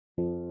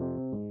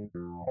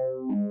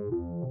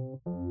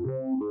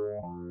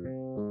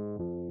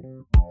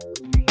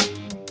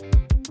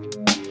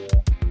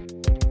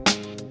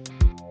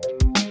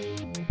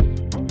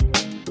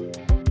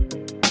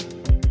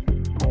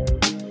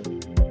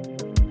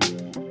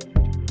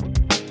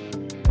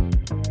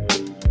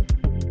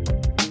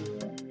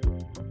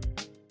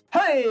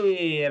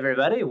Hey,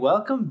 everybody.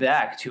 Welcome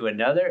back to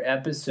another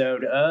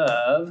episode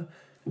of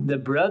the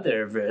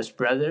Brother vs.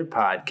 Brother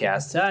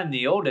podcast. I'm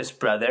the oldest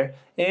brother,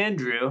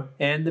 Andrew,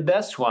 and the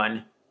best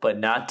one, but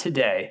not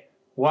today.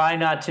 Why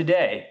not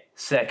today,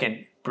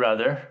 second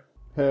brother?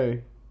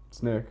 Hey,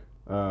 it's Nick.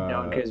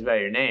 No one cares about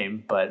your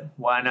name, but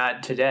why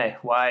not today?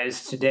 Why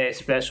is today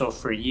special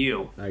for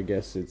you? I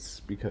guess it's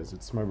because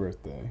it's my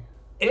birthday.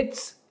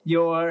 It's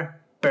your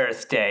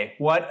birthday.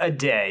 What a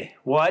day.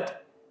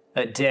 What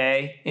a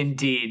day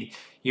indeed.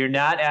 You're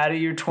not out of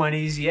your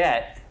 20s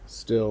yet.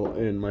 Still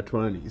in my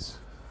 20s.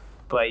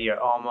 But you're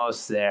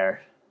almost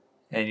there.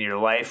 And your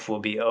life will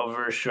be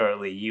over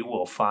shortly. You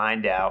will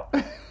find out.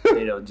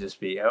 It'll just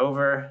be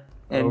over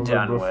and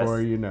done with. Over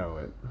before you know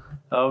it.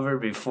 Over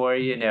before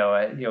you know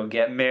it. You'll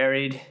get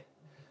married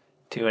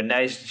to a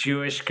nice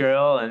Jewish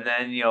girl, and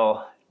then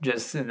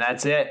and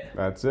that's it.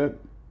 That's it.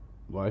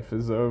 Life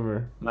is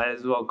over. Might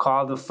as well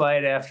call the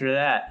fight after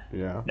that.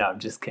 Yeah. No, I'm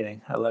just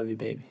kidding. I love you,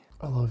 baby.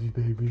 I love you,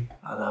 baby.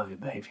 I love you,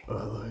 baby. I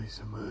love you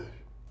so much.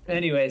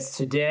 Anyways,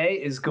 today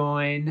is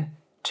going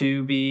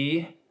to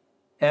be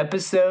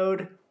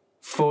episode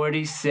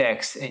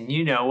 46, and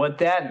you know what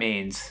that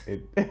means.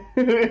 Here we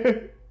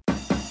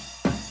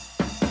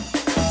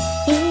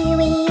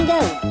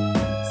go,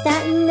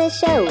 starting the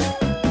show.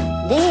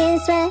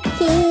 This right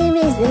here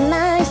is the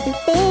March to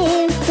 50,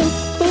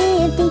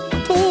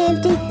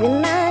 the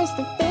March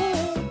to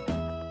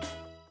 50.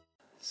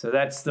 So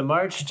that's the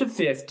March to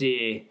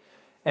 50,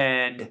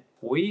 and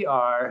we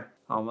are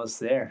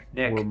almost there.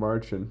 Nick, We're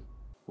marching.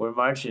 We're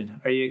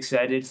marching. Are you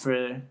excited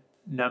for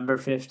number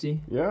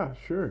 50? Yeah,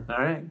 sure.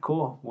 All right,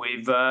 cool.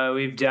 We've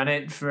done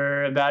it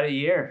for about a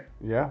year.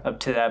 Yeah.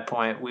 Up to that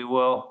point, we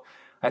will.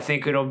 I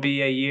think it'll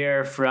be a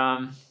year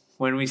from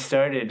when we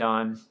started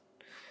on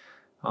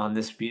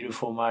this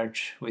beautiful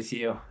march with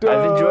you.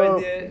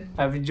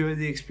 I've enjoyed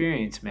the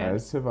experience, man.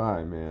 As have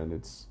I, man.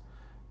 It's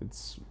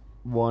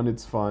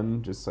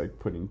fun, just like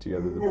putting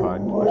together the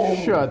pod.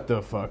 Shut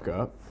the fuck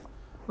up.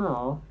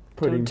 Oh,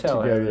 Putting don't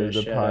tell her together to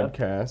the shut up.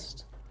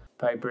 podcast.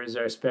 Piper is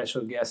our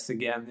special guest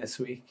again this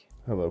week.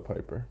 Hello,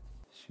 Piper.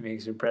 She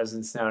makes her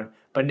presence known.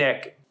 But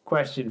Nick,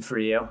 question for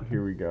you.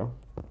 Here we go.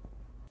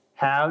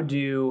 How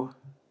do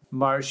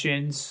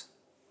Martians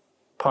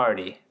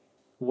party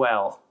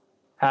well?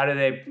 How do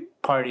they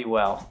party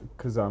well?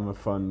 Because I'm a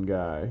fun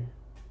guy.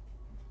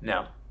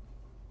 No.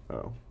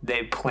 Oh.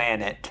 They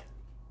plan it.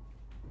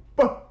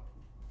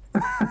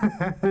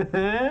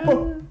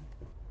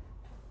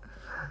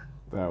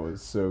 That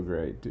was so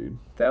great, dude.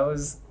 That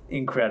was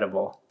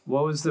incredible.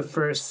 What was the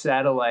first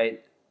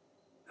satellite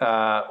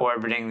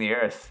orbiting the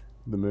Earth?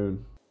 The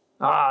moon.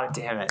 Oh,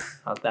 damn it.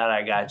 I thought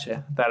I got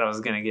you. Thought I was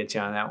going to get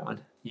you on that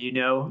one. You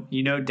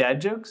know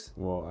dad jokes?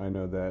 Well, I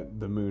know that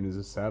the moon is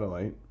a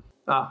satellite.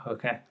 Oh,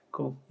 okay.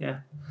 Cool.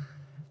 Yeah.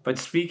 But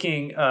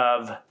speaking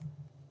of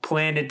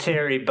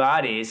planetary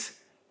bodies,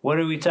 what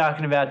are we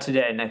talking about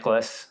today,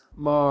 Nicholas?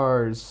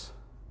 Mars.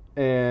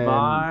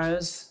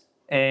 Mars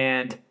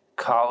and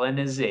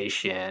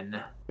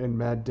colonization. And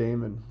Matt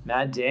Damon.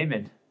 Matt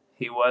Damon.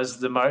 He was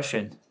the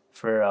Martian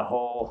for a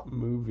whole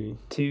Movie.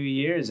 2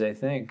 years, I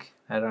think.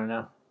 I don't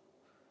know.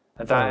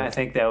 I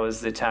think that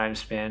was the time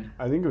span.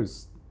 I think it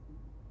was...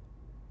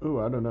 Oh,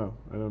 I don't know.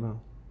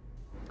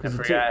 I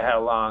forgot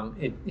how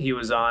long he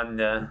was on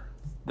the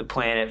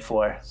planet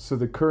for. So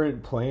the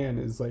current plan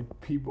is like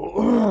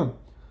people...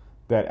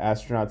 that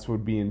astronauts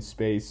would be in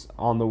space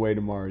on the way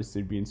to Mars.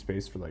 They'd be in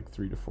space for like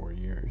 3 to 4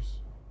 years.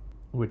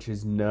 Which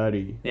is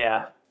nutty.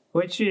 Yeah.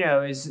 Which,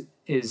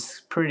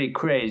 is pretty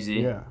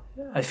crazy. Yeah.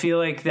 I feel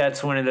like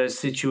that's one of those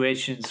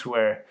situations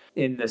where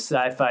in the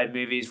sci-fi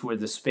movies where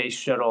the space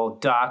shuttle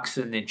docks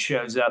and it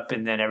shows up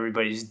and then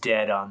everybody's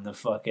dead on the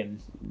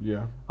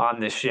on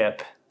the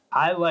ship.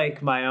 I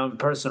like my own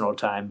personal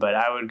time, but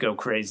I would go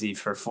crazy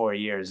for 4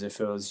 years if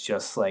it was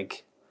just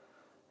like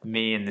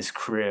me and this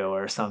crew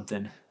or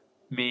something.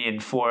 Me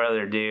and 4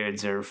 other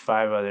dudes or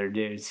 5 other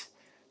dudes.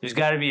 There's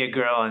got to be a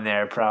girl in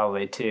there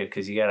probably too,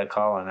 because you got to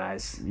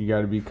colonize. You got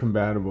to be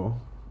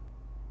compatible.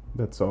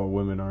 That's all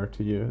women are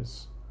to you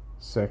is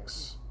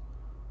sex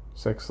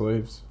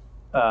slaves.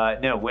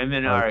 No,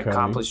 women are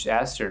accomplished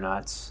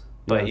astronauts.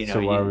 But yeah,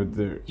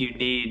 you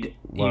need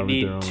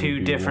 2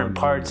 different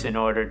parts in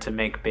order to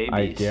make babies.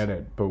 I get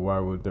it, but why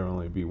would there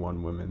only be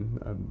one woman?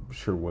 I'm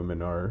sure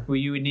women are. Well,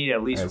 you would need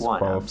at least as one.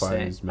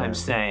 Qualified as men I'm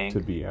saying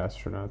to be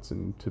astronauts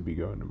and to be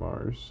going to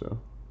Mars. So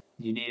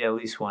you need at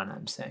least one.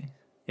 I'm saying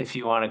if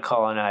you want to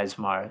colonize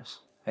Mars,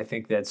 I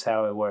think that's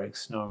how it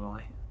works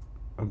normally.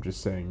 I'm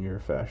just saying you're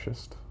a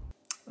fascist.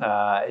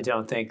 I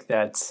don't think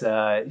that's.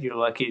 You're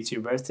lucky it's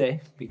your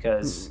birthday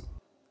because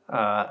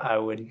I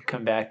would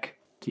come back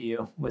to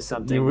you with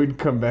something. You would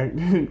come back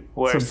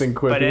worse. Something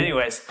quicker. But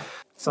anyways,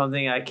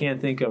 something I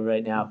can't think of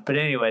right now. But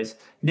anyways,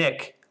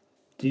 Nick,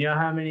 do you know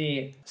how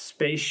many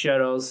space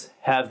shuttles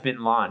have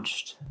been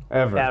launched?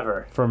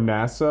 Ever. From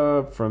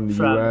NASA, from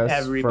the US,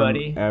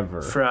 everybody, from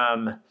ever.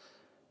 From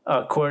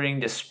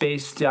according to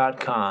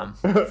space.com,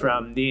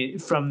 from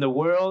the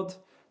world,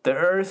 the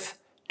Earth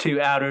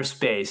to outer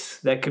space.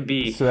 That could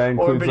be so that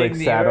includes orbiting like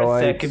the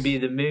satellites. Earth. That could be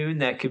the moon.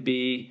 That could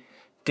be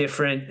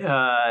different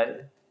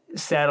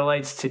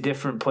satellites to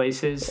different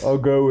places. I'll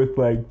go with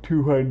like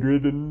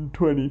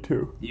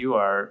 222. You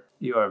are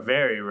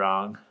very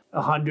wrong.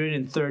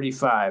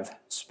 135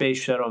 space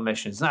shuttle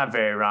missions. Not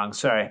very wrong.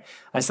 Sorry,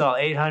 I saw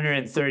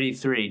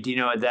 833. Do you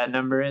know what that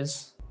number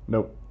is?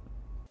 Nope.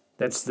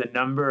 That's the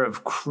number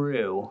of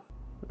crew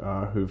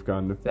who've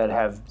gone to that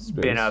have space.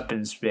 been up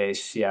in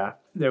space. Yeah,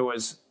 there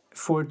was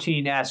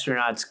 14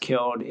 astronauts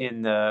killed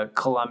in the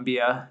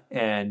Columbia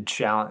and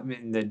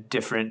in the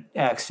different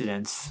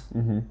accidents.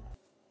 Mm-hmm.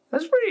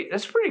 That's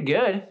pretty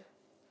good.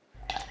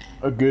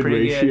 A good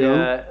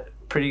ratio.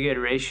 Pretty good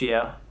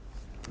ratio.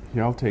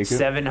 Yeah, I'll take it.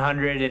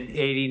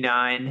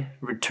 789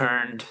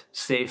 returned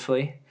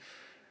safely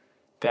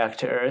back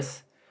to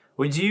Earth.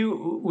 Would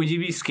you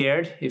be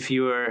scared if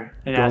you were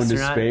an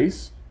astronaut? Going to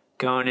space?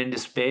 Going into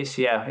space,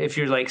 yeah. If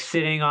you're like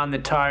sitting on the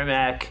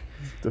tarmac,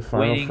 the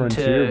final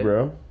frontier,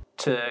 bro.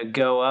 To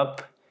go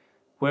up,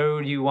 where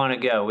would you want to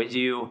go? Would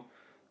you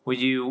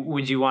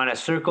want to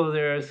circle the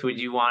Earth? Would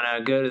you want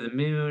to go to the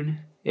moon?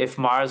 If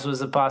Mars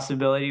was a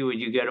possibility, would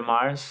you go to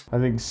Mars? I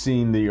think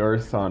seeing the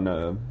Earth on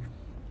a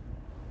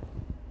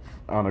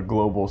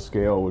global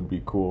scale would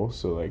be cool.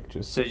 So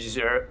just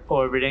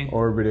orbiting.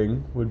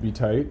 Orbiting would be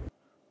tight.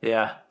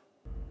 Yeah.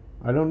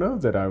 I don't know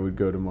that I would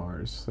go to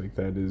Mars.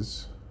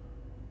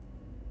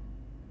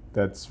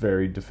 That's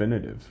very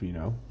definitive, you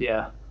know?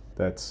 Yeah.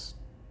 That's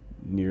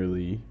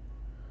nearly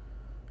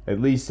at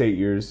least 8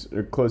 years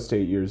or close to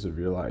 8 years of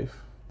your life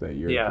that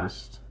you're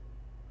just,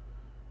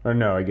 or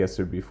no, I guess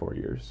it'd be 4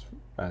 years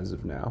as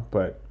of now.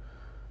 But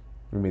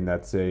I mean,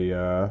 that's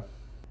a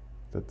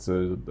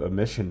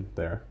mission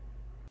there.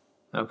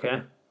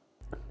 Okay.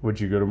 Would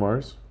you go to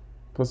Mars?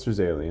 Plus there's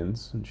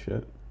aliens and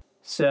shit.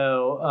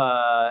 So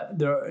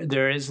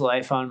there is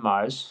life on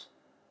Mars,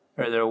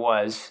 or there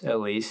was at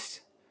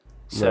least.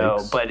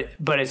 So, but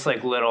it's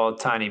like little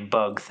tiny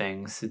bug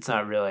things. It's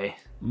not really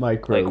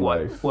micro like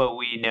life. what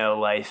we know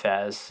life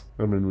as.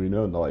 I mean, we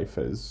know life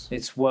is.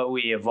 It's what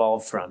we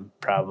evolved from,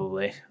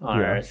 probably, on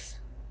Earth.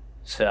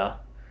 So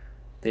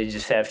they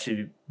just have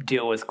to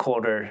deal with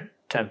colder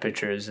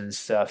temperatures and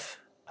stuff.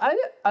 I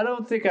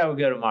don't think I would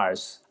go to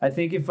Mars. I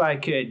think if I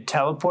could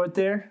teleport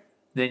there,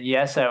 then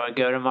yes, I would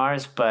go to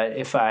Mars. But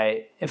if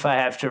I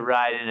have to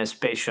ride in a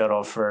space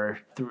shuttle for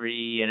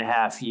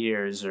 3.5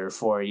 years or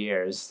 4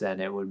 years, then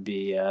it would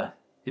be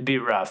it'd be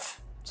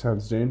rough.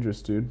 Sounds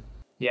dangerous, dude.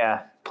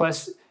 Yeah.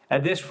 Plus,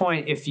 at this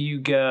point, if you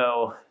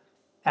go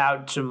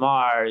out to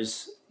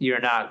Mars,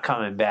 you're not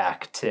coming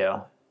back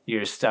too.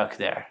 You're stuck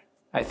there,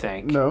 I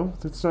think. No,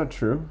 that's not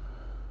true.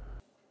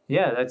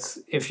 Yeah, that's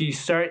if you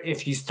start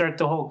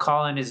the whole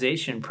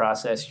colonization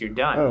process, you're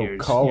done. Oh, you're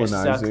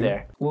colonizing. stuck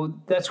there. Well,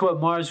 that's what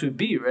Mars would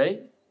be,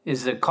 right?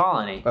 Is a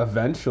colony.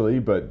 Eventually,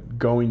 but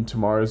going to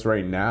Mars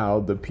right now,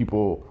 the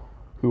people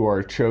who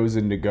are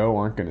chosen to go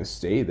aren't going to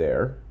stay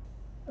there.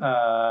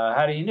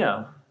 How do you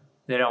know?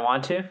 They don't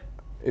want to?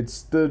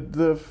 It's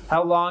the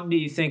How long do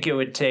you think it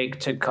would take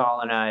to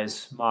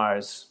colonize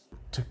Mars?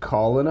 To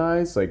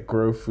colonize, like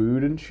grow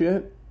food and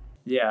shit?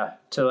 Yeah,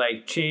 to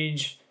like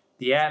change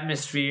the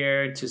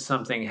atmosphere to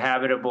something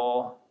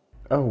habitable.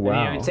 Oh wow! I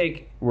mean, it would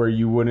take where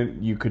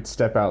you could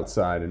step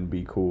outside and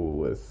be cool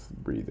with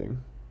breathing,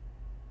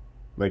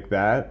 like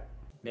that.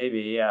 Maybe,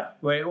 yeah.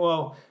 Wait,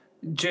 well,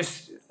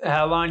 just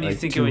how long do you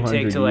think it would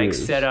take to like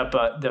set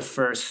up the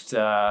first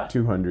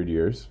 200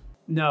 years?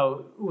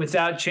 No,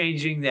 without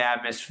changing the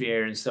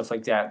atmosphere and stuff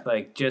like that.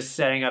 Like just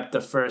setting up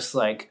the first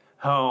like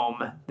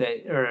home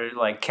or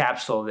like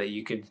capsule that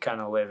you could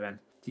kind of live in.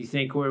 Do you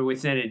think we're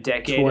within a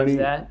decade of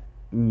that?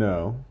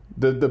 No.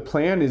 The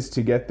plan is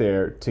to get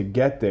there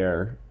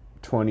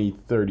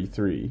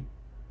 2033.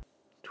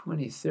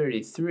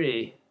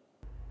 2033?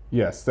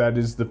 Yes, that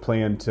is the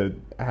plan, to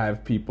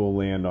have people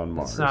land on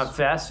Mars. It's not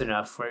fast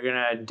enough. We're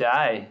going to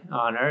die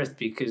on Earth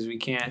because we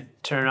can't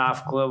turn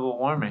off global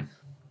warming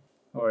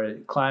or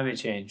climate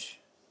change.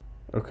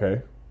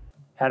 Okay.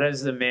 How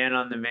does the man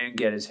on the moon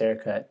get his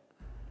haircut?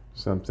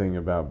 Something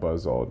about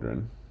Buzz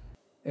Aldrin.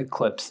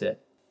 Eclipse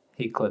it.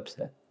 He clips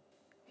it.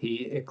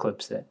 He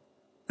eclipsed it.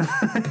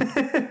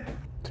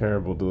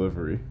 Terrible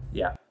delivery.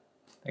 Yeah,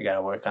 I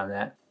gotta work on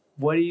that.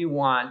 What do you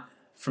want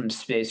from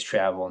space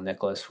travel,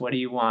 Nicholas? What do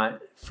you want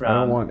from... I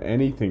don't want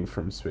anything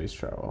from space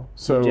travel.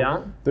 So you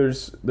don't?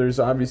 There's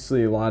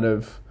obviously a lot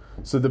of...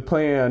 So the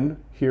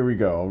plan, here we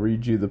go. I'll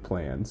read you the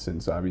plan,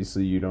 since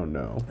obviously you don't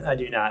know. I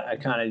do not. I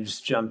kind of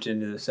just jumped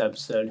into this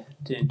episode.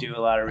 Didn't do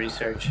a lot of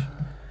research.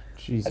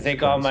 Jesus I think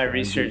Christ, all my man.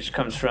 research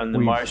comes from The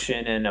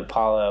Martian and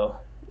Apollo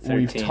 13.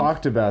 We've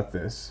talked about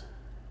this.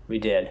 We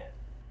did.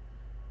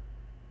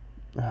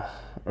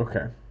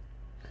 Okay.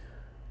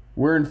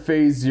 We're in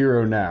phase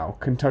 0 now,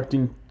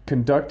 conducting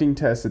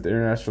tests at the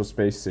International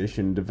Space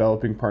Station,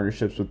 developing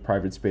partnerships with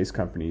private space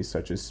companies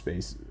such as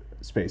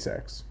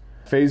SpaceX.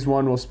 Phase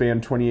 1 will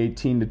span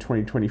 2018 to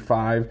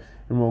 2025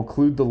 and will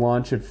include the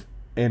launch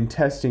and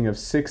testing of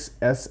 6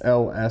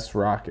 SLS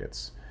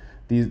rockets.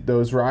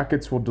 Those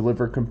rockets will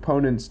deliver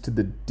components to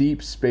the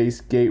Deep Space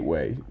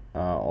Gateway,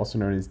 also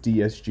known as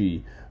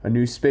DSG, a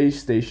new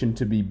space station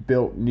to be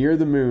built near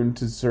the moon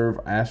to serve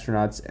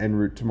astronauts en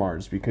route to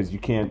Mars, because you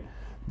can't,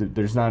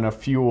 there's not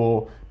enough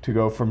fuel to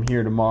go from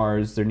here to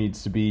Mars. There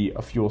needs to be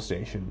a fuel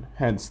station,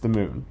 hence the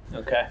moon.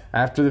 Okay.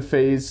 After that,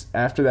 phase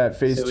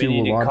so 2 we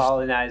will need launch. to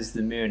colonize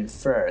the moon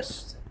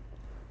first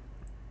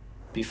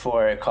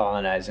before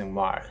colonizing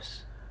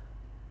Mars.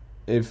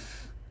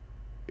 If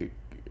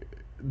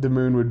the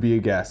moon would be a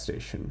gas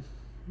station.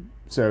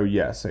 So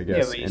yes, I guess.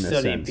 Yeah, but you in still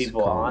a need sense,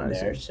 people on there,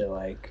 colonizing. so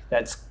like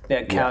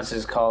that counts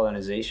as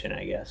colonization,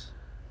 I guess.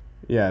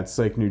 Yeah, it's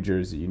like New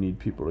Jersey. You need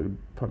people to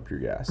pump your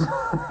gas.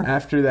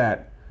 After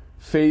that,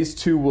 Phase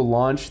 2 will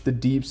launch the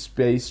deep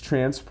space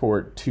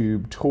transport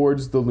tube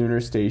towards the lunar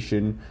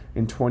station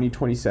in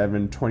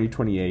 2027,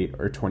 2028,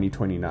 or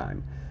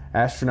 2029.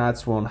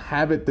 Astronauts will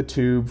inhabit the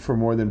tube for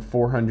more than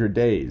 400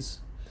 days.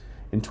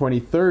 In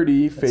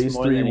 2030, Phase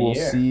 3 will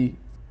see...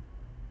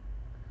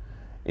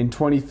 In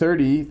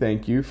 2030,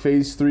 thank you,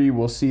 Phase 3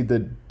 will see the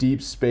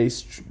deep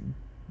space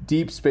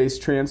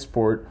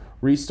transport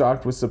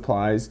restocked with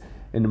supplies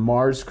and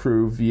Mars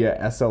crew via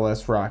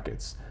SLS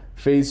rockets.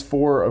 Phase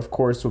 4, of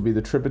course, will be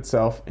the trip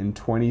itself in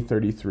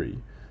 2033.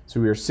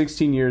 So we are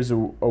 16 years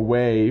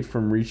away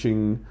from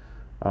reaching,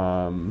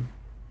 from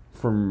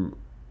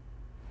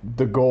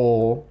the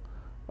goal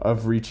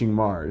of reaching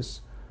Mars.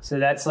 So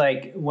that's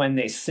like when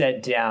they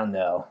set down,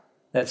 though.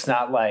 That's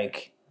not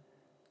like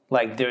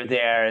they're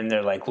there and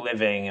they're like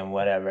living and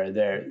whatever.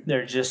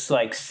 They're just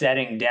like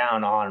setting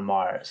down on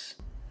Mars.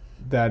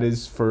 That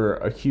is for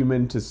a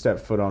human to step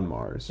foot on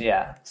Mars.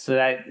 Yeah. So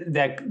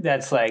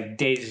that's like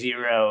day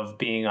 0 of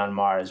being on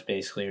Mars,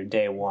 basically, or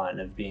day 1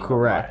 of being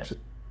correct. On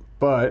Mars.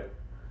 But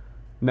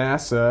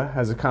NASA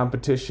has a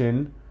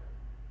competition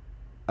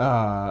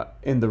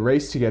in the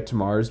race to get to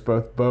Mars.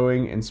 Both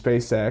Boeing and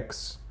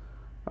SpaceX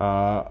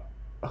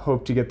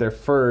hope to get there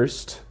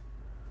first.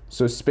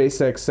 So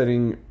SpaceX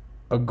setting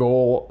a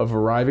goal of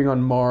arriving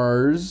on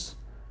Mars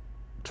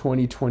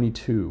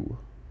 2022.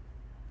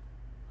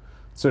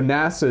 So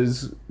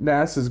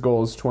NASA's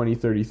goal is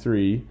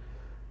 2033.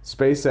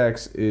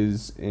 SpaceX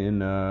is in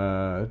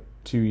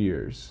 2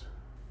 years.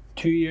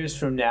 2 years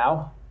from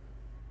now?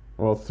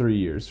 Well, 3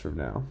 years from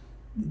now.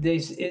 They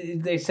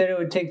said it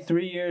would take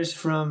 3 years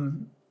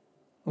from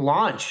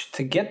launch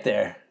to get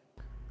there.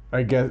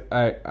 I guess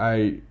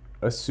I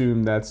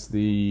assume that's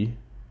the...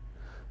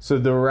 So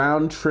the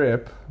round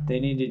trip... They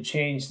need to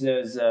change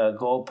those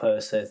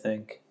goalposts, I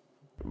think.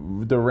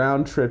 The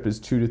round trip is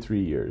 2 to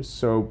 3 years.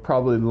 So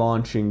probably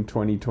launching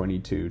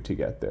 2022 to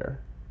get there.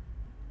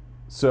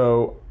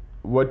 So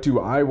what do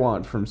I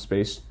want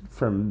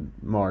from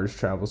Mars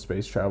travel,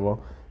 space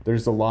travel?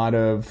 There's a lot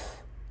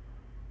of...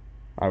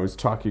 I was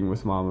talking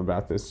with Mom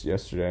about this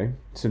yesterday,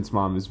 since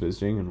Mom is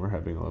visiting and we're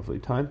having a lovely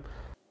time.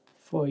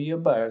 For your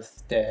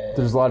birthday.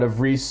 There's a lot of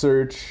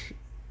research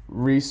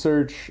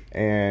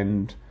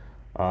and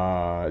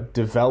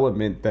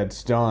development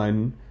that's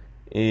done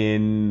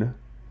in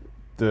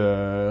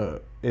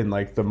the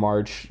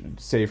March,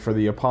 say for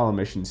the Apollo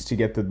missions to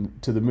get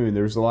to the moon.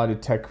 There was a lot of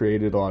tech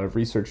created, a lot of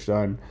research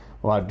done,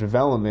 a lot of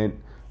development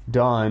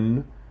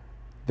done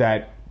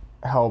that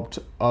helped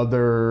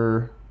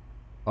other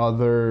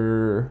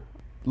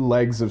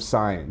legs of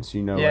science,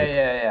 you know.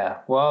 Yeah.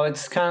 Well,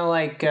 it's kind of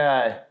like,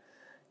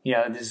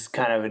 this is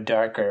kind of a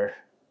darker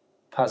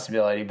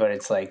possibility, but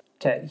it's like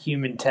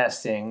human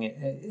testing.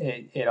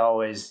 It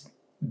always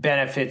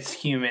benefits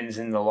humans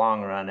in the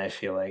long run, I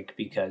feel like,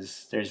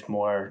 because there's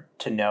more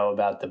to know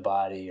about the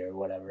body or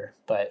whatever.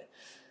 But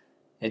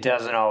it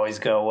doesn't always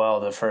go well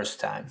the first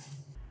time.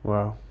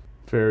 Wow,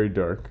 very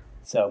dark.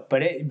 So,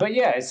 but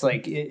yeah, it's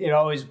like it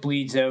always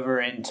bleeds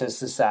over into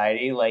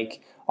society.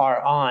 Like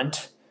our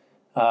Aunt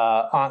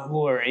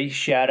Lori,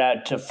 shout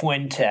out to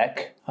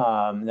Fuentech.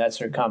 That's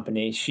her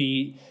company.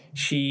 She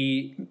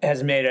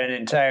has made an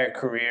entire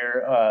career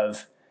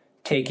of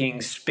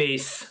taking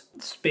space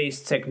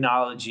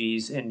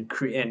technologies and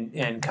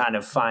kind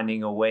of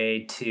finding a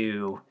way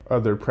to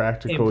other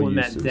practical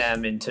implement uses.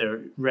 them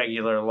into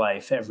regular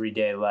life,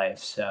 everyday life.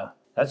 So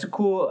that's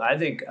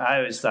I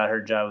always thought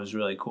her job was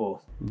really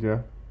cool.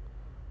 Yeah.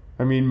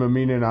 I mean,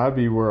 Mamina and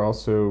Abi were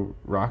also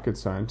rocket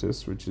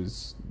scientists, which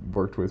is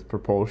worked with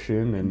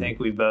propulsion. And I think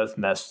we both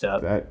messed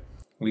up.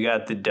 We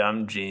got the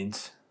dumb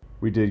genes.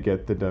 We did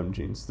get the dumb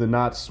genes. The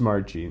not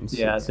smart genes.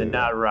 Yeah, the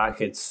not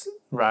rocket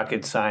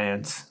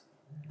science.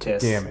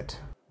 Damn it.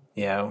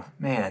 Yeah,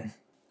 man.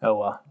 Oh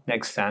well,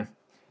 next time.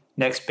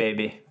 Next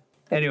baby.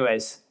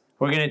 Anyways,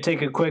 we're going to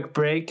take a quick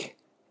break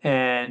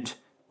and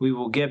we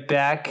will get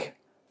back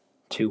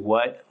to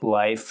what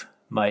life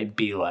might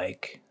be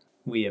like.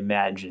 We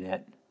imagine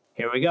it.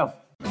 Here we go.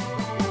 You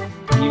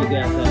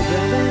got the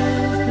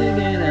best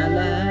thing in our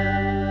life.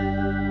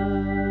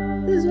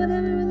 This is what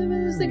everyone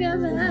wants to get.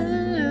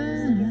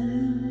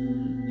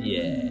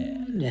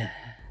 Yeah.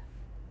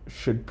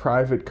 Should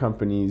private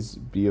companies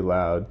be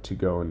allowed to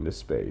go into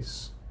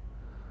space?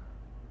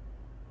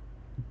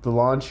 The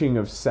launching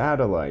of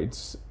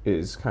satellites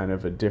is kind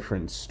of a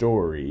different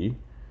story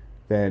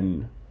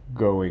than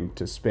going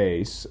to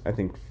space. I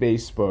think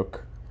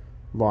Facebook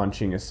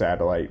launching a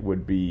satellite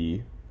would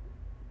be,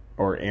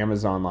 or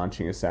Amazon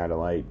launching a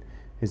satellite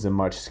is a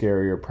much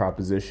scarier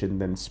proposition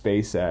than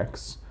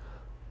SpaceX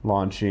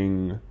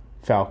launching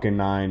Falcon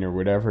 9 or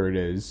whatever it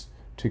is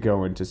to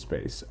go into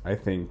space. I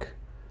think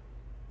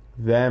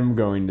them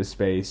going to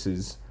space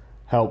is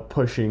help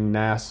pushing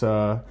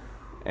NASA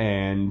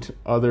and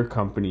other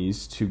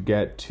companies to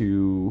get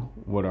to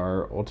what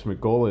our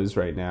ultimate goal is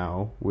right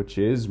now, which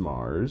is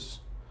Mars.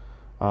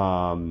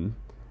 And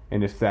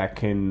if that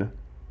can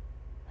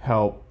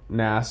help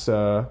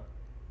NASA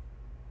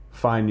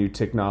find new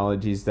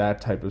technologies,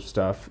 that type of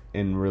stuff,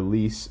 and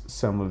release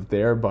some of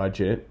their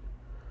budget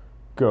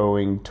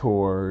going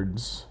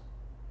towards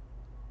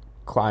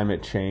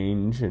climate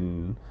change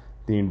and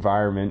the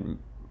environment,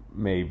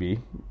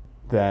 maybe,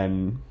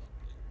 then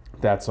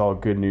that's all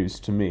good news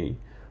to me.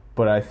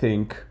 But I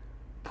think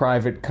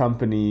private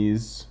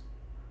companies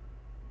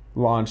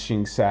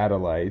launching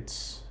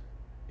satellites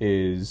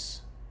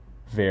is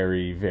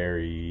very,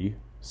 very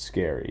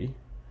scary.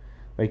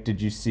 Like,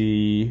 did you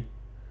see,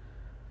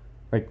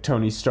 like,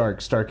 Tony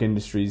Stark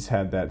Industries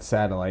had that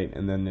satellite,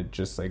 and then it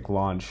just, like,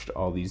 launched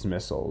all these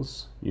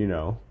missiles, you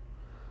know?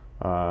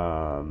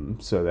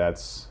 So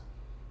that's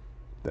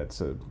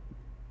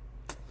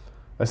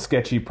a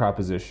sketchy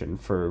proposition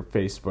for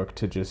Facebook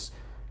to just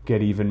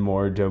get even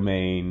more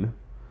domain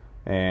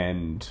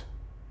and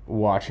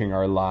watching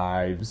our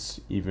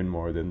lives even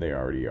more than they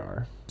already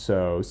are.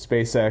 So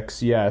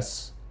SpaceX,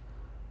 yes.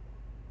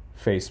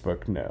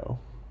 Facebook, no.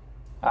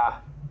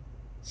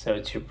 So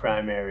it's your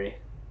primary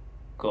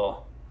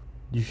goal.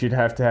 You should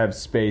have to have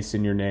space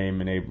in your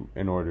name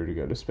in order to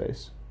go to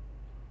space.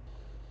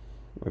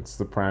 That's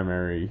the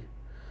primary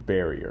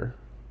barrier.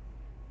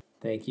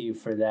 Thank you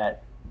for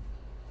that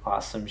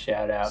awesome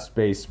shout out.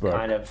 Spacebook.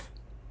 Kind of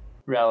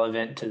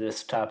relevant to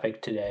this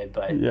topic today,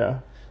 but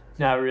yeah,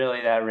 not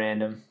really that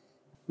random.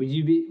 Would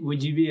you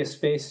be a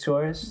space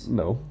tourist?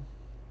 No.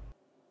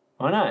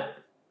 Why not?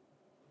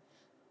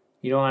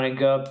 You don't want to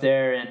go up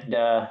there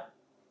and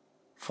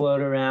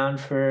float around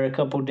for a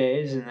couple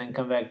days and then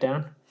come back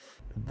down?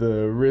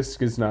 The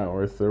risk is not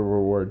worth the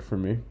reward for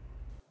me.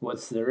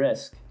 What's the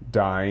risk?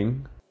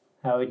 Dying.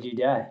 How would you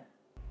die?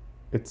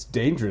 It's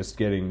dangerous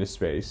getting to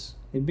space.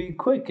 It'd be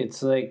quick.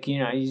 It's like,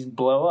 you just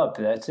blow up.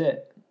 That's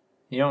it.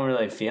 You don't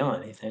really feel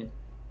anything.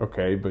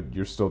 Okay, but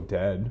you're still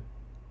dead.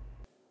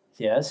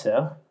 Yeah,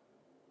 so.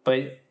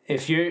 But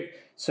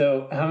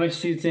so how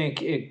much do you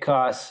think it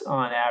costs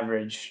on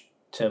average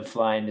to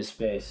fly into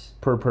space?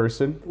 Per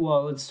person?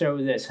 Well, let's start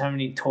with this. How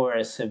many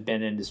tourists have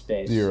been into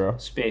space? 0.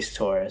 Space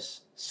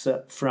tourists.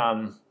 So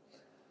from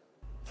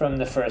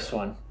the first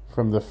one.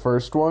 From the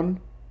first one?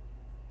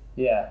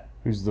 Yeah.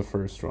 Who's the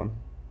first one?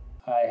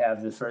 I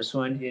have the first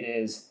one. It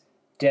is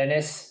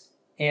Dennis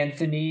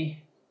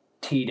Anthony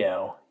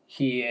Tito.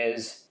 He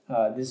is,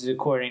 this is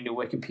according to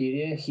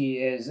Wikipedia, he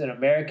is an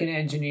American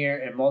engineer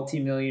and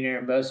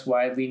multimillionaire, most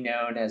widely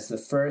known as the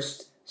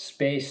first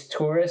space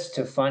tourist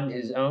to fund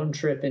his own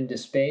trip into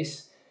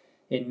space.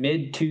 In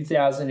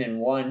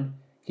mid-2001,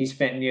 he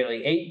spent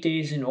nearly 8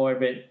 days in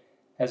orbit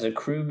as a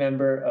crew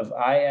member of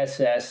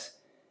ISS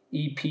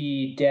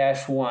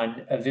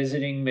EP-1, a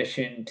visiting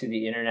mission to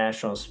the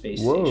International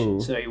Space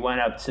Station. So he went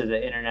up to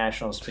the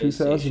International Space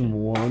 2001? Station.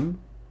 2001?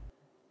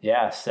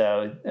 Yeah,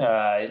 so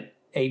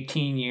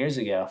 18 years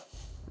ago.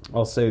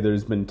 I'll say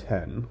there's been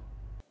 10.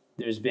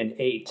 There's been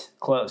 8.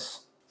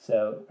 Close.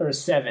 Or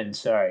 7,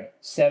 sorry.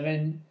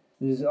 7,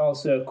 this is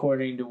also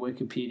according to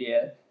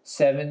Wikipedia,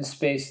 7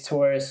 space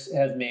tourists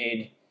have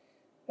made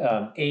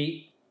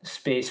 8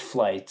 space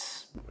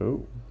flights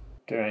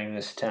during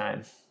this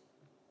time.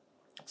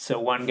 So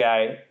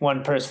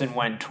one person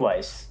went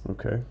twice.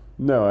 Okay.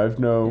 No,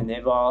 and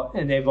they've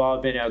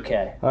all been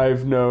okay. I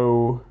have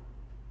no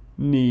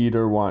need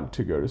or want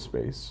to go to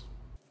space.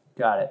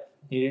 Got it.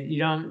 You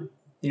don't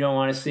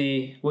want to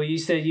see. Well, you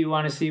said you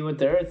want to see what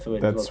the Earth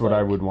would. That's look what like.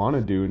 I would want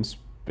to do in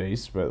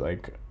space, but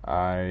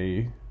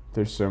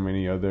there's so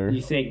many other.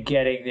 You think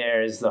getting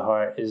there is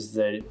the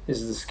scary part?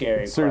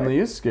 It certainly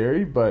is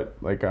scary, but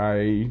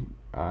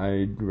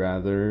I'd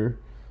rather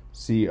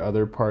see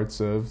other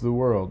parts of the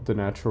world, the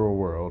natural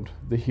world,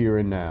 the here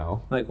and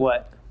now. Like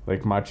what?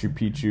 Like Machu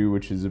Picchu,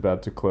 which is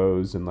about to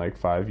close in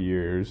 5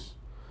 years.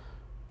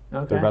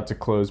 Okay. They're about to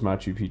close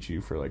Machu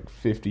Picchu for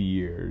 50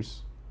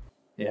 years.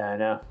 Yeah, I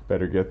know.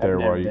 Better get there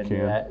while you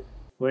can.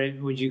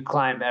 Would you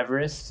climb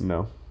Everest?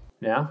 No.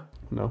 No?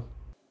 No.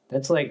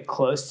 That's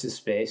close to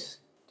space.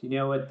 Do you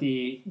know what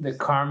the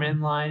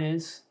Kármán line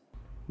is?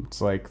 It's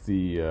like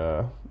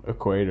the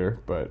equator,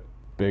 but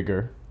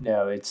bigger.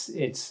 No, it's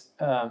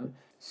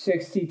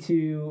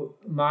 62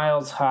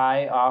 miles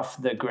high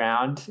off the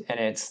ground, and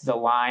it's the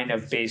line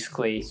of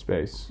basically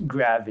space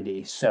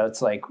gravity. So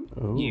it's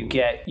you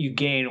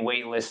gain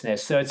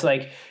weightlessness. So it's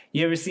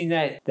you ever seen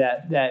that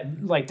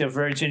the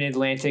Virgin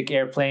Atlantic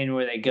airplane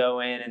where they go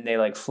in and they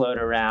float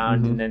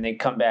around and then they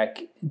come back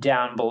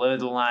down below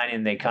the line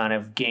and they kind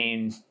of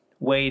gain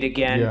weight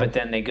again, but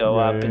then they go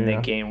up and they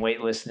gain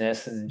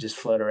weightlessness and just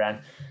float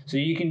around. So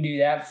you can do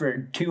that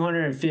for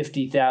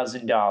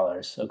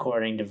 $250,000,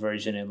 according to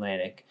Virgin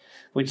Atlantic,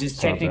 which is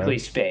technically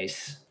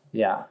space.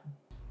 Yeah.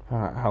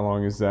 How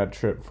long is that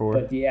trip for?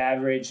 But the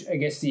average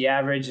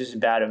is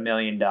about $1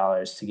 million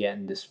to get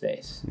into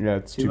space. Yeah,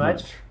 it's too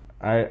much.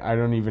 I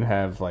don't even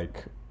have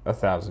like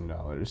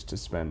 $1,000 to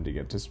spend to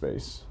get to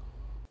space.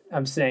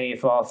 I'm saying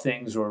if all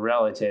things were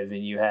relative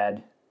and you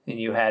had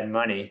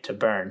money to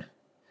burn.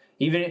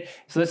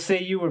 So let's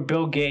say you were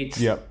Bill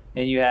Gates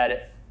and you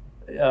had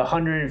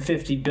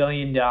 $150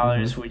 billion,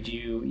 would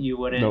you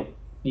wouldn't Nope.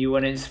 You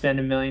wouldn't spend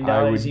 $1 million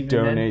I would even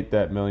donate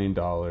that $1 million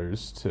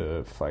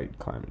to fight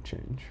climate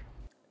change.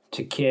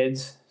 To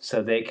kids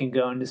so they can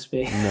go into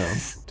space? No,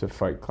 to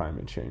fight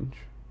climate change.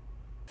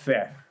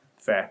 Fair.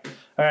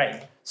 All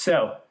right.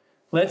 So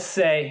let's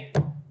say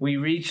we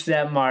reach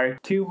that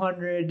mark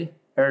 200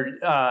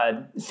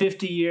 or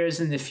 50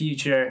 years in the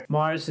future.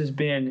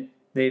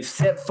 They've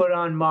set foot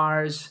on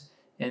Mars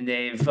and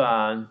they've,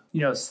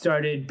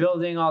 started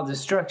building all the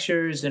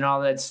structures and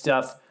all that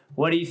stuff.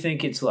 What do you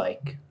think it's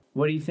like?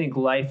 What do you think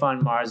life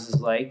on Mars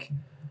is like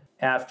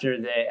after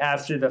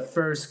the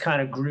first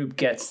kind of group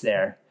gets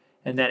there?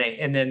 And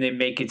then they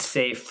make it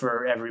safe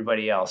for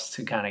everybody else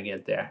to kind of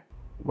get there.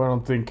 Well, I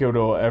don't think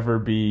it'll ever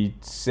be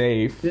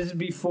safe. This is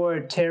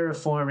before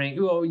terraforming.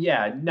 Well,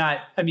 yeah,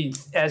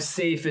 as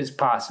safe as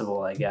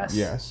possible, I guess.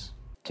 Yes.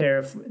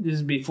 This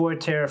is before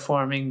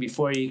terraforming,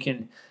 before you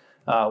can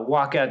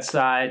walk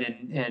outside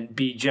and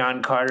be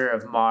John Carter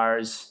of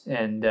Mars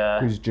and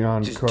who's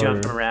John just Carter?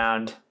 Jump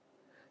around.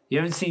 You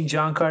haven't seen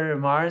John Carter of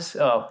Mars?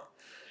 Oh.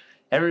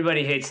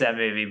 Everybody hates that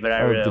movie, but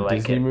I really like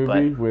Disney it.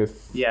 Movie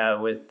with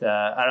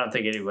I don't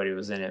think anybody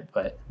was in it,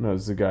 but no,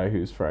 it's the guy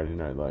who's Friday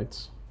Night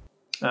Lights.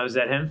 Oh, is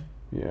that him?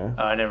 Yeah.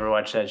 Oh, I never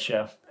watched that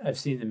show. I've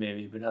seen the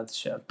movie, but not the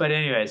show. But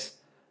anyways,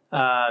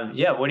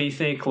 what do you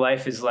think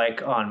life is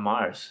like on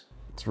Mars?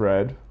 It's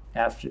red.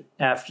 After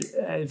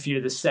if you're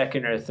the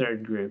second or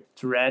third group,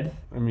 it's red.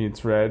 I mean,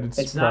 it's red.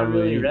 It's not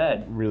really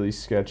red. Really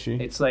sketchy.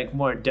 It's like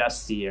more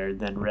dustier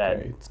than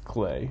red. It's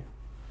clay.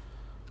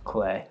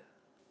 Clay.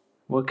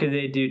 What could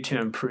they do to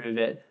improve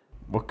it?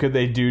 What could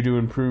they do to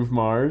improve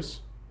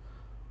Mars?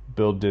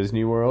 Build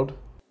Disney World?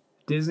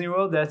 Disney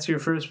World, that's your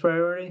first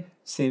priority?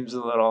 Seems a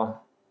little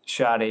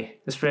shoddy,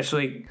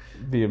 especially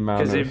the amount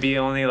because it'd be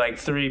only like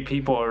 3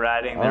 people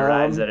riding the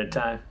rides at a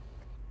time.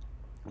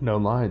 No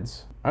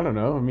lines. I don't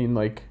know. I mean,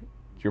 like,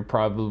 you're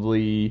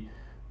probably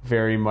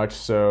very much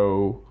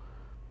so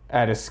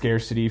at a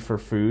scarcity for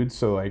food,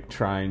 so like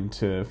trying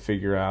to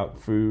figure out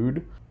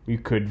food. You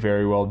could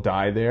very well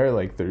die there.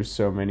 Like, there's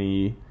so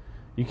many.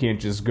 You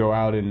can't just go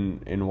out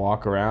and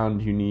walk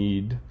around. You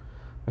need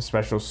a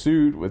special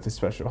suit with a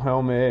special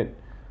helmet.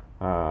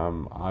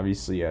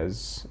 Obviously,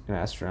 as an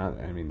astronaut,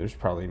 I mean, there's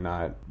probably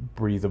not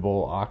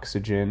breathable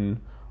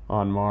oxygen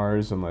on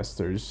Mars unless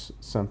there's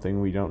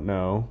something we don't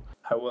know.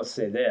 I will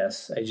say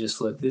this. I just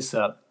looked this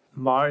up.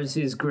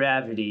 Mars's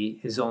gravity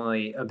is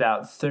only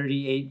about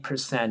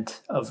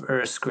 38% of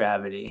Earth's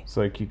gravity. It's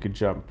like you could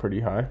jump pretty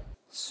high.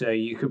 So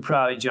you could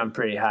probably jump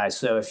pretty high.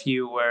 So if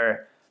you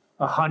were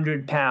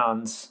 100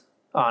 pounds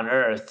on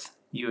Earth,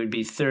 you would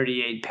be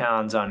 38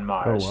 pounds on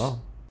Mars. Oh, wow.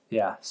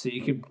 Yeah, so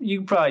you could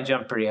probably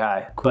jump pretty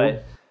high. Cool.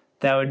 But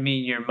that would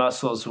mean your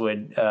muscles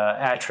would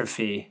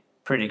atrophy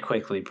pretty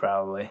quickly,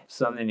 probably.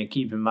 Something to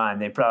keep in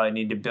mind. They probably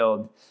need to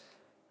build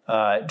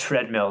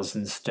treadmills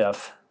and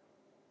stuff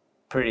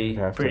pretty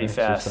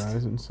fast.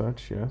 Exercise and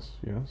such, yes.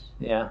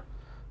 Yeah.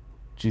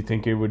 Do you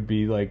think it would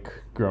be like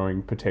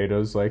growing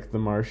potatoes like the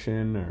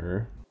Martian,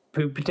 or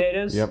poop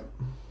potatoes? Yep.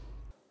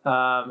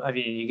 I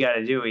mean, you got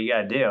to do what you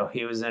got to do.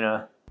 He was in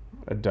a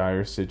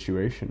dire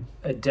situation.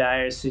 A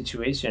dire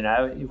situation.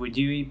 Would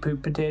you eat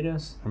poop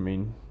potatoes? I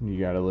mean, you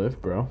got to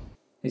live, bro.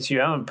 It's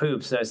your own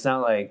poop, so it's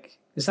not like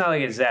it's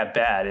that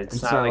bad.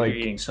 It's not like you're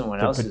eating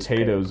someone else's. The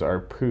potatoes poop. are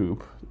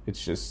poop.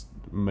 It's just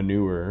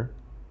manure.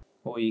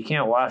 Well, you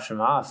can't wash them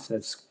off.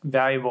 That's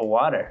valuable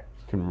water.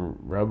 You can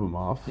rub them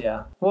off.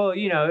 Yeah. Well,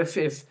 if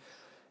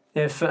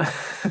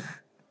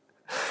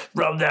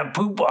rub that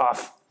poop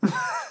off.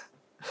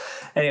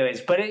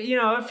 Anyways, but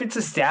if it's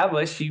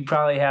established, you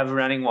probably have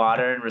running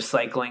water and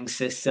recycling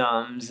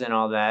systems and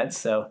all that.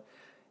 So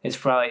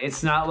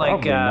it's not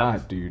like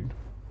not, dude.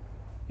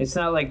 It's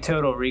not like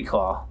Total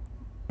Recall,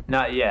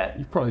 not yet.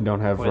 You probably don't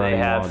have running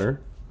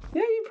water.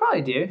 Yeah, you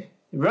probably do.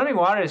 Running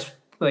water is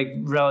like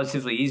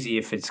relatively easy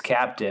if it's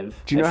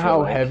captive. Do you know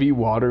how heavy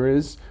water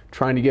is?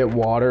 Trying to get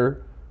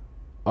water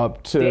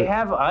up to. They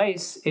have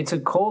ice. It's a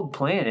cold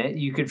planet.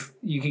 You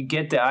could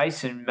get the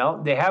ice and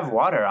melt. They have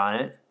water on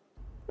it.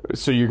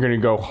 So you're going to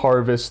go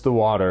harvest the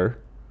water.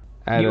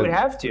 You would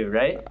have to,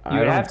 right? You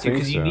would have to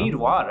because you need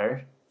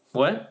water.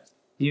 What?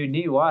 You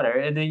need water,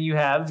 and then you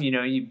have,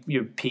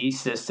 your pee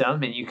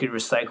system, and you could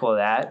recycle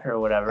that or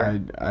whatever.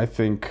 I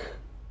think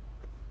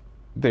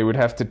they would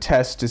have to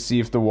test to see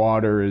if the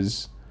water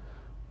is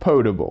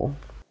potable.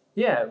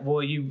 Yeah,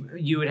 well,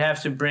 you would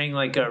have to bring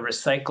like a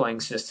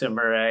recycling system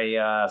or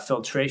a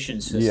filtration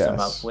system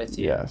up with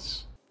you.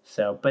 Yes.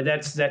 So, but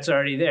that's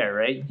already there,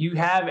 right? You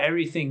have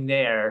everything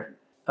there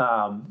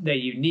that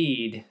you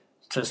need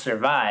to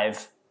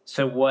survive.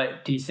 So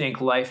what do you think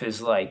life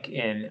is like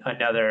in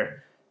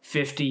another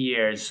 50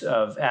 years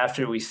of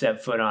after we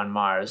set foot on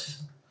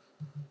Mars?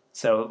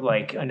 So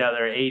like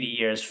another 80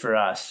 years for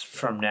us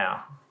from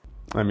now.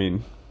 I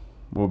mean,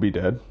 we'll be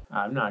dead.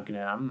 I'm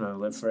gonna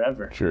live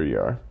forever. Sure you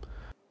are.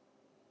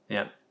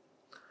 Yep.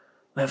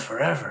 Live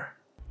forever.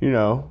 You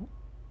know,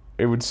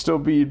 it would still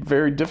be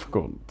very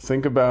difficult.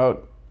 Think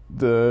about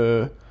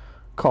the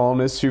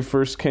colonists who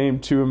first came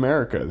to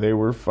America. They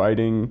were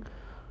fighting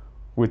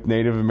with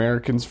Native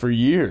Americans for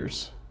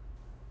years.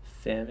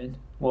 Famine?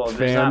 Well,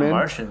 there's not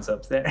Martians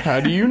up there. How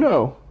do you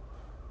know?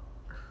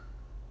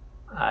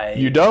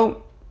 You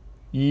don't?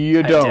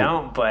 I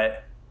don't,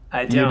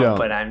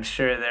 but I'm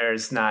sure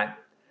there's not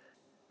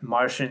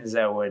Martians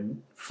that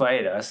would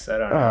fight us. I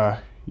don't know.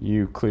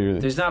 You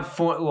clearly... There's not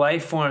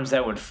life forms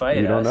that would fight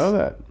us. You don't know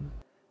that.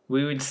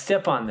 We would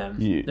step on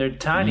them. They're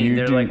tiny.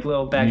 They're like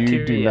little bacteria.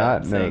 You do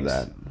not things. know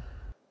that.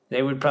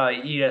 They would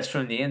probably eat us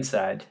from the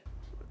inside.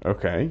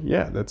 Okay,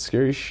 yeah, that's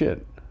scary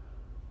shit.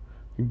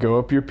 Go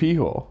up your pee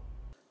hole.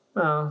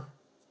 Well,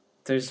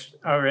 there's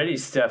already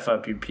stuff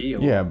up your pee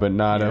hole. Yeah, but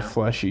not a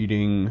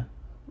flesh-eating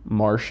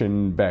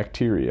Martian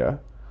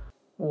bacteria.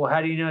 Well,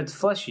 how do you know it's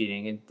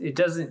flesh-eating? It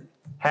doesn't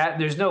have...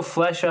 There's no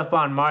flesh up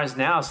on Mars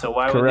now, so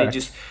why would they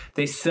just...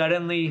 They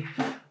suddenly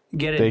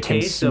get a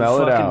taste of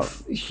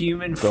fucking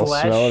human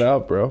flesh? They'll smell it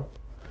out, bro.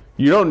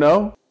 You don't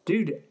know?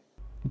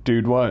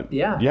 Dude, what?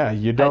 Yeah. Yeah,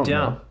 you don't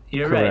know.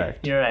 You're right.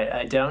 You're right.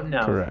 I don't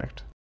know.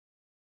 Correct.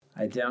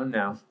 I don't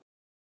know.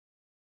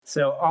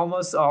 So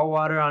almost all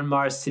water on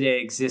Mars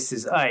today exists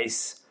as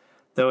ice,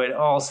 though it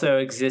also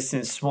exists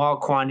in small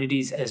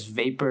quantities as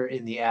vapor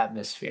in the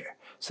atmosphere.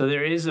 So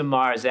there is a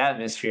Mars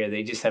atmosphere.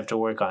 They just have to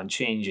work on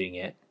changing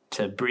it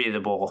to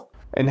breathable.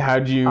 And how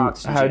do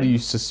oxygen. you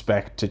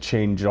suspect to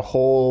change a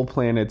whole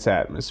planet's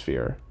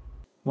atmosphere?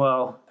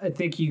 Well, I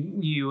think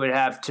you would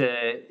have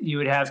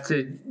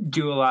to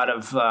do a lot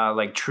of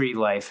like tree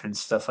life and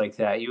stuff like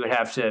that. You would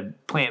have to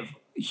plant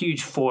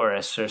huge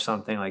forests or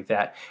something like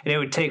that, and it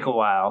would take a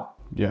while.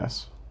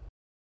 Yes.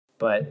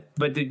 But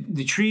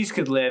the trees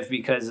could live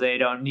because they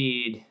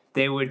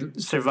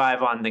would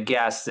survive on the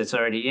gas that's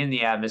already in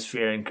the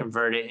atmosphere and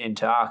convert it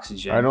into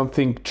oxygen. I don't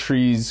think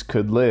trees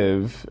could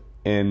live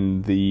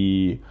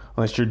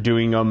unless you're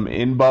doing them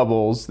in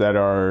bubbles that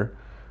are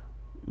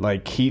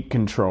like heat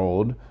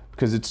controlled,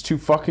 because it's too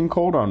fucking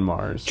cold on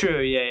Mars.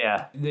 True,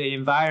 yeah. The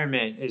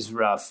environment is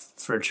rough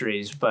for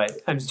trees, but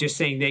I'm just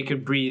saying they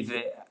could breathe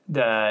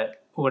the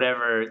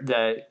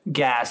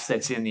gas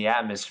that's in the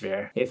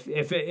atmosphere.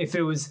 If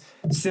it was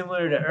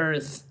similar to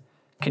Earth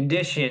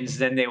conditions,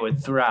 then they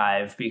would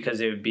thrive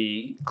because it would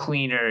be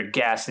cleaner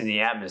gas in the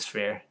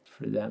atmosphere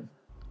for them.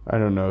 I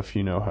don't know if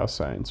you know how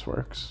science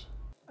works.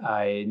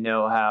 I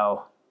know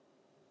how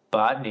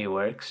botany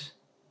works.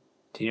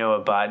 Do you know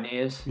what botany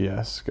is?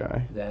 Yes,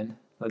 Guy. Then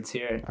let's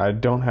hear it. I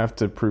don't have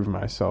to prove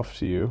myself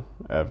to you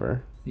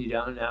ever. You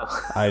don't know.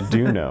 I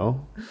do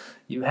know.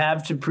 You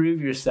have to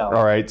prove yourself.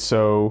 All right,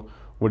 so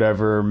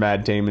whatever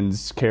Matt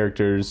Damon's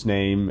character's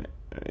name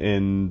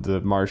in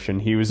The Martian,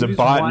 he was a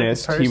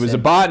botanist. He was a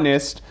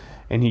botanist,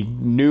 and he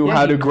knew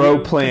how to grow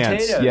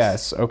plants. Potatoes.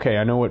 Yes. Okay,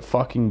 I know what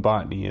fucking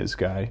botany is,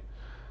 Guy.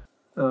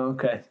 Oh,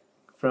 okay.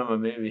 From a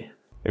movie.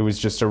 It was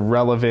just a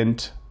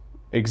relevant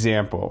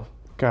example.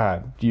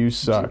 God, you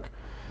suck.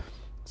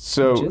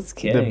 So just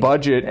kidding. The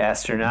budget,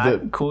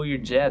 astronaut, cool your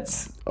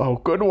jets. Oh,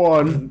 good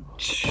one.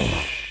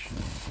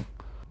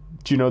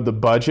 Do you know the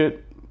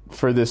budget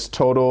for this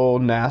total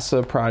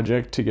NASA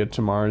project to get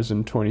to Mars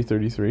in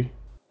 2033?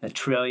 $1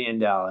 trillion.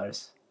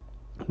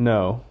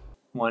 No.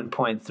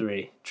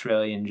 $1.3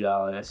 trillion.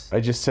 I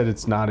just said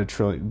it's not a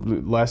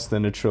trillion, less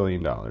than $1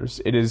 trillion.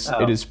 It is.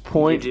 It is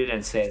point. You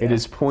didn't say that. It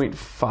is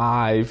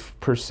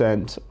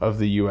 0.5% of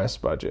the U.S.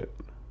 budget.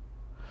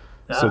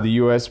 So the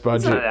U.S.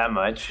 budget. It's not that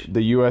much.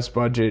 The U.S.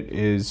 budget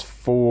is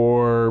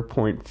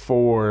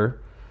 $4.4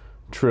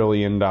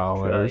 trillion.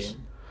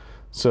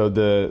 So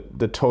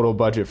the total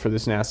budget for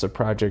this NASA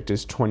project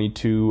is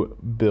 $22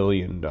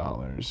 billion.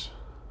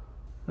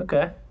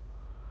 Okay.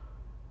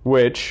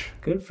 Which...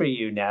 Good for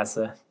you,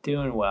 NASA.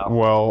 Doing well.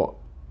 Well,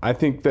 I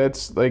think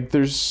that's, like,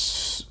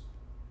 there's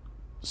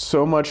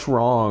so much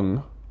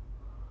wrong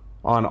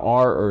on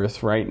our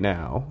Earth right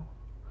now.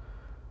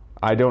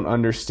 I don't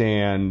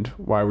understand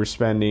why we're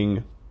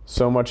spending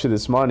so much of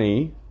this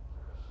money,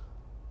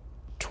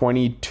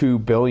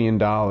 $22 billion,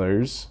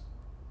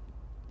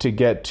 to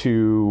get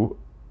to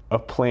a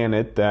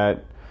planet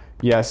that,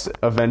 yes,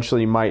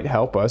 eventually might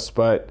help us,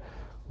 but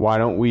why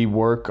don't we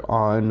work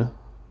on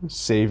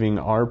saving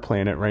our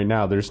planet right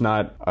now? There's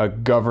not a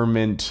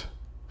government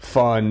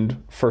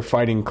fund for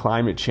fighting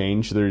climate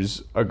change.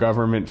 There's a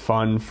government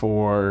fund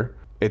for,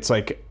 it's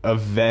like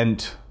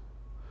event,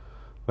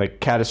 like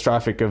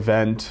catastrophic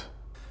event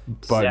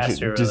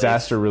budget,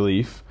 disaster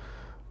relief,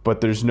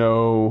 but there's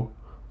no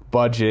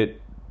budget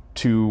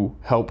to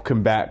help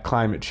combat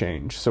climate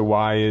change. So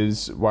why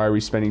are we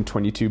spending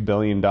 $22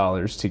 billion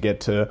to get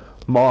to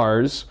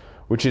Mars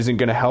which isn't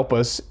going to help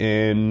us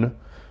in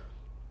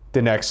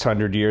the next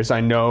 100 years.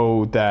 I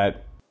know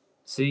that.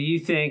 So you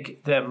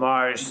think that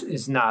Mars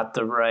is not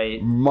the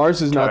right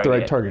Mars is not the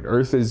right target.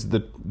 Earth is the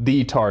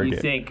target. You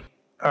think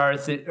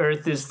Earth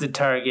is the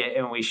target,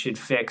 and we should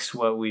fix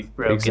what we've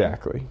broken.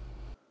 Exactly.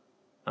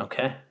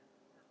 Okay.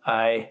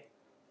 I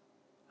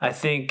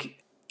think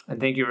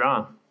you're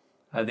wrong.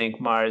 I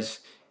think Mars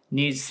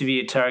needs to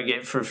be a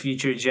target for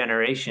future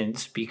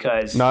generations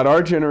because... Not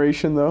our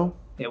generation, though.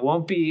 It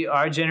won't be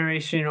our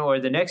generation or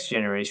the next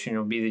generation.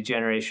 It'll be the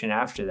generation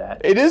after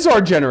that. It is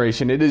our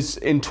generation. It is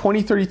in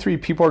 2033,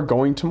 people are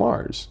going to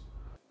Mars.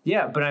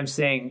 Yeah, but I'm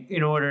saying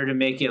in order to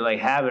make it like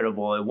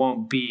habitable, it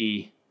won't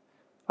be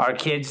our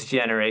kids'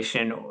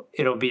 generation.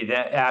 It'll be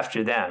that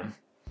after them.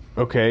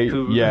 Okay,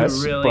 who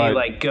really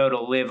like go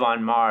to live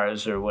on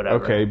Mars or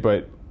whatever. Okay,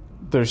 but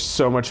there's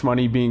so much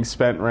money being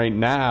spent right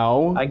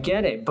now. I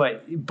get it,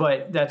 but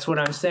that's what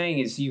I'm saying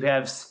is you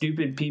have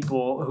stupid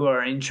people who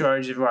are in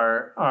charge of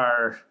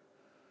our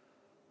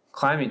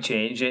climate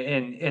change,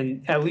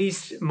 and at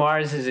least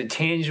Mars is a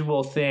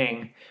tangible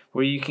thing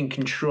where you can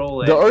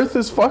control it. The Earth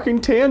is fucking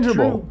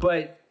tangible. True,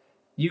 but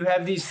you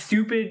have these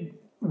stupid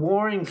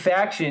warring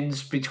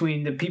factions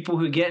between the people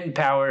who get in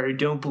power who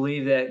don't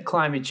believe that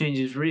climate change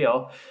is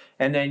real,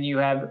 and then you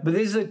have, but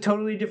this is a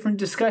totally different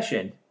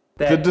discussion.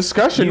 The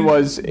discussion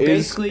was,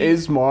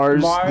 is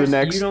Mars the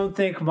next... You don't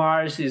think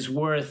Mars is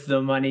worth the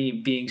money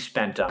being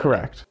spent on?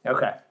 Correct.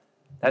 Okay.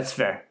 That's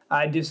fair.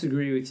 I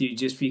disagree with you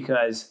just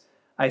because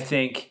I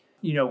think,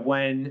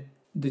 when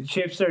the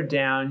chips are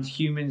down,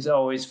 humans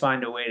always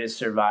find a way to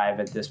survive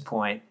at this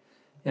point.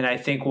 And I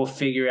think we'll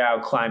figure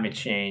out climate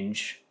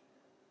change,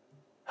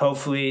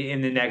 hopefully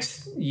in the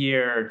next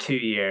year or 2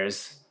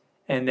 years.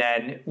 And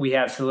then we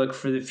have to look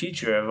for the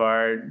future of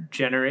our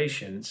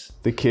generations.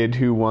 The kid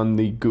who won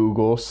the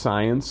Google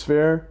Science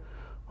Fair.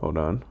 Hold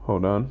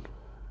on.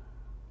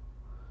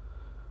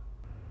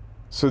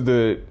 So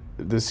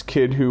this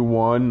kid who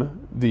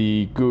won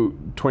the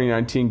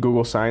 2019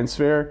 Google Science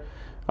Fair,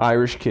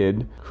 Irish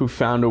kid, who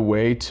found a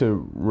way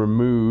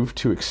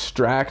to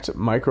extract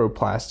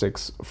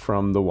microplastics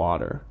from the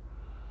water,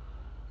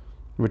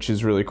 which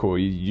is really cool.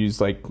 You use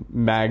like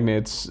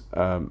magnets,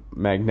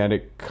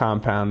 magnetic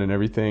compound and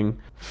everything.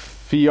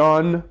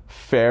 Fionn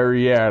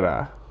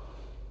Ferreira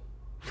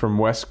from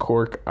West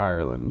Cork,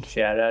 Ireland.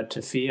 Shout out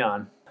to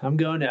Fionn. I'm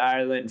going to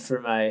Ireland for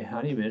my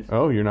honeymoon.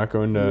 Oh, you're not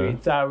going to... We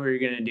thought we were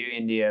going to do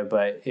India,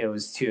 but it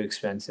was too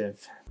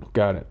expensive.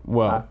 Got it.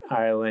 Well...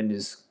 Ireland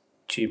is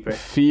cheaper.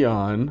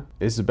 Fionn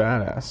is a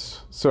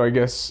badass. So I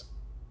guess,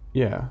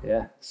 yeah.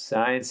 Yeah,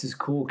 science is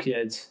cool,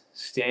 kids.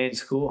 Stay in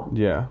school.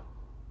 Yeah.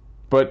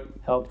 But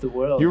help the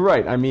world. You're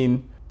right. I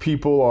mean,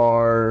 people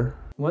are...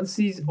 Once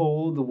these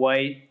old,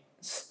 white,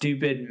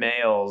 stupid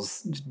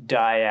males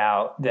die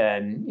out,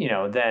 then,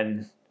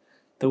 then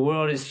the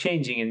world is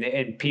changing.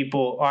 And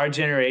people, our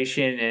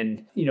generation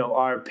and,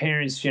 our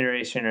parents'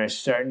 generation are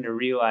starting to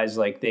realize,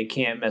 like, they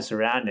can't mess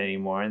around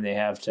anymore. And they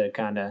have to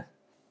kind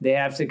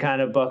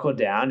of buckle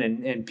down.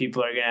 And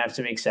people are going to have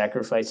to make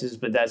sacrifices.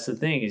 But that's the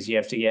thing, is you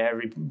have to get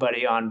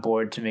everybody on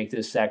board to make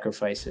those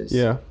sacrifices.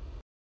 Yeah.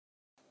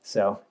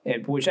 So,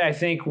 which I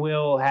think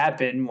will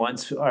happen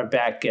once our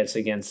back gets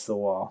against the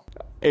wall.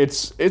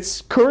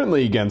 It's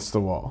currently against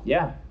the wall.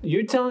 Yeah,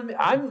 you're telling me.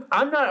 I'm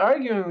not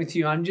arguing with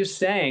you. I'm just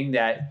saying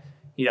that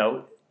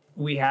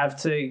we have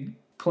to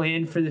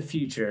plan for the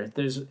future.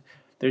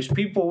 There's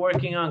people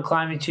working on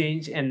climate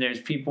change, and there's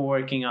people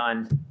working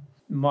on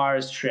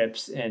Mars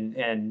trips,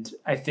 and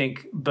I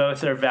think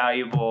both are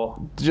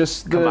valuable.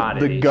 Just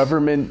the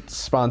government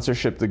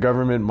sponsorship, the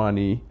government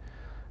money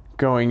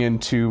going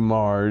into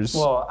Mars.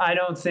 Well, I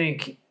don't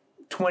think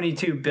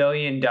 $22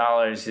 billion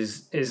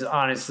is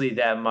honestly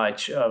that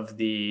much of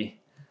the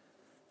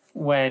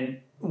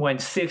when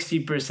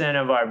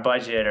 60% of our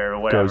budget or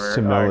whatever goes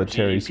to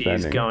military our GDP spending.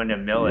 Is going to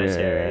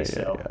military. Yeah.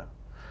 So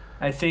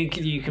I think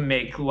you can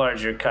make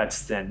larger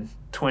cuts than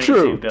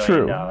 $22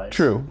 billion.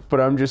 True.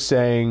 But I'm just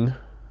saying,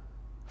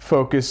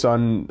 focus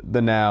on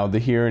the now, the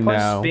here and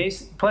now.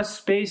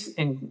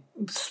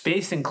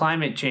 Space and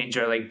climate change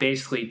are like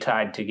basically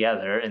tied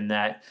together in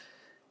that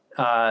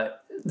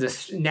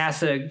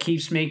NASA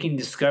keeps making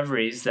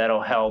discoveries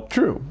that'll help.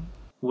 True.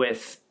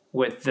 With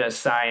the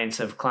science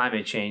of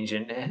climate change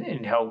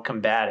and help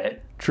combat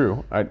it.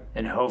 True.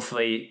 And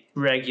hopefully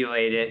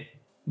regulate it.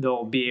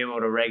 They'll be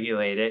able to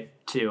regulate it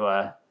to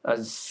a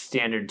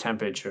standard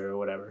temperature or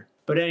whatever.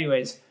 But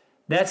anyways,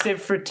 that's it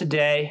for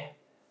today.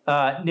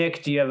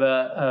 Nick, do you have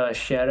a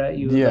shout out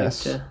you would like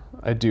to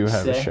I do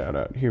have say? A shout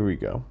out. Here we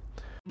go.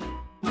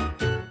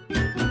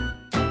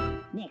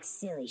 Nick's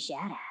silly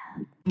shout out.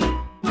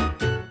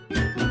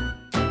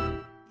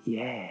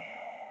 Yeah.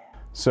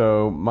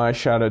 So my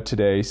shout out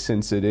today,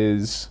 since it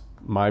is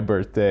my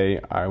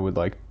birthday, I would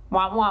like...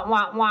 Wah, wah,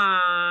 wah,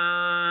 wah.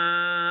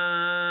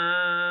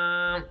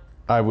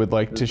 I would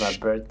like This is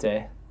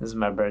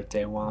my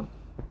birthday, Womp.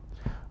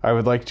 I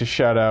would like to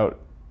shout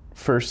out,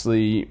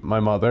 firstly, my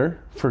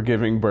mother for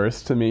giving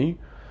birth to me,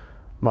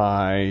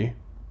 my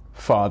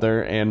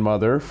father and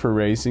mother for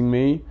raising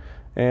me,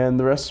 and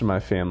the rest of my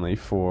family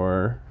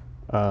for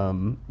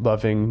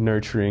loving,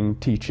 nurturing,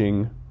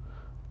 teaching,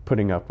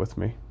 putting up with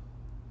me.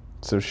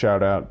 So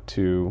shout out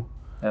to...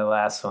 That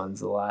last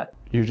one's a lot.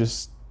 You're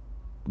just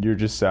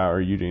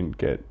sour. You didn't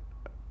get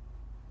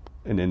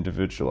an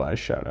individualized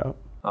shout out.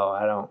 Oh,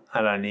 I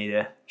don't need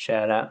a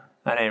shout out.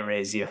 I didn't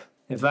raise you.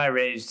 If I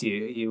raised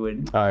you, you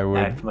would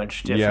act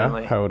much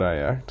differently. Yeah, how would I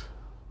act?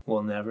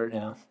 We'll never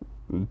know.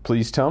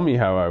 Please tell me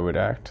how I would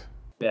act.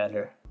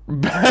 Better.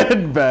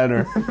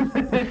 Better.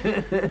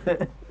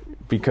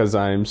 Because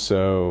I'm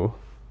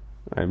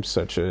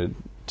such a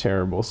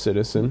terrible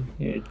citizen.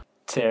 You're a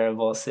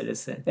terrible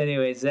citizen.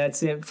 Anyways,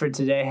 that's it for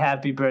today.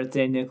 Happy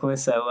birthday,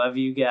 Nicholas. I love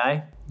you,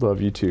 guy.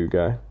 Love you too,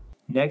 guy.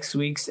 Next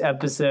week's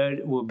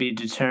episode will be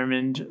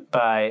determined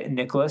by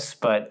Nicholas,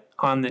 but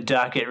on the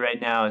docket right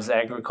now is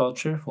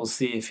agriculture. We'll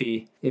see if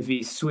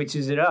he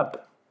switches it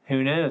up.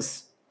 Who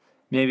knows?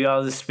 Maybe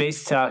all the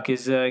space talk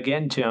is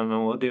getting to him,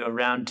 and we'll do a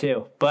round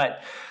 2.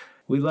 But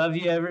we love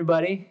you,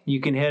 everybody.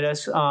 You can hit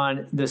us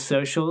on the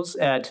socials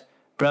at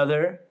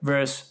Brother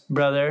vs.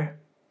 Brother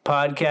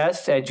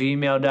Podcast at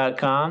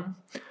gmail.com,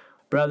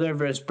 Brother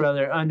vs.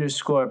 Brother _ on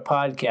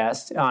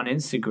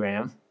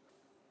Instagram,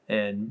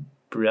 and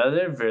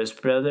Brother vs.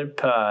 Brother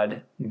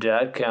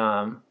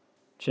Pod.com.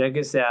 Check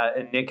us out,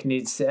 and Nick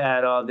needs to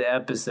add all the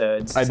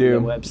episodes to the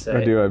website.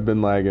 I do. I've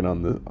been lagging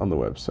on the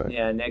website.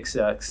 Yeah, Nick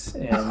sucks.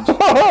 And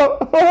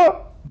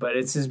but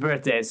it's his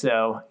birthday,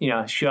 so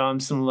show him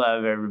some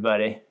love,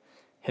 everybody.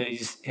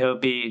 He'll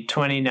be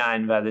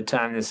 29 by the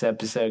time this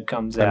episode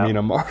comes out. I mean,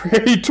 I'm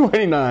already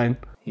 29.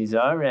 He's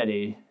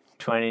already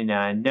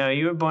 29. No,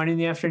 you were born in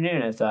the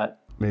afternoon, I thought.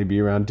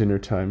 Maybe around dinner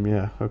time.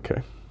 Yeah.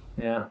 Okay.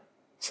 Yeah.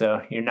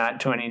 So you're not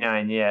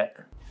 29 yet.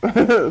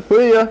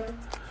 See ya.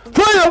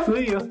 See ya.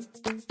 See ya.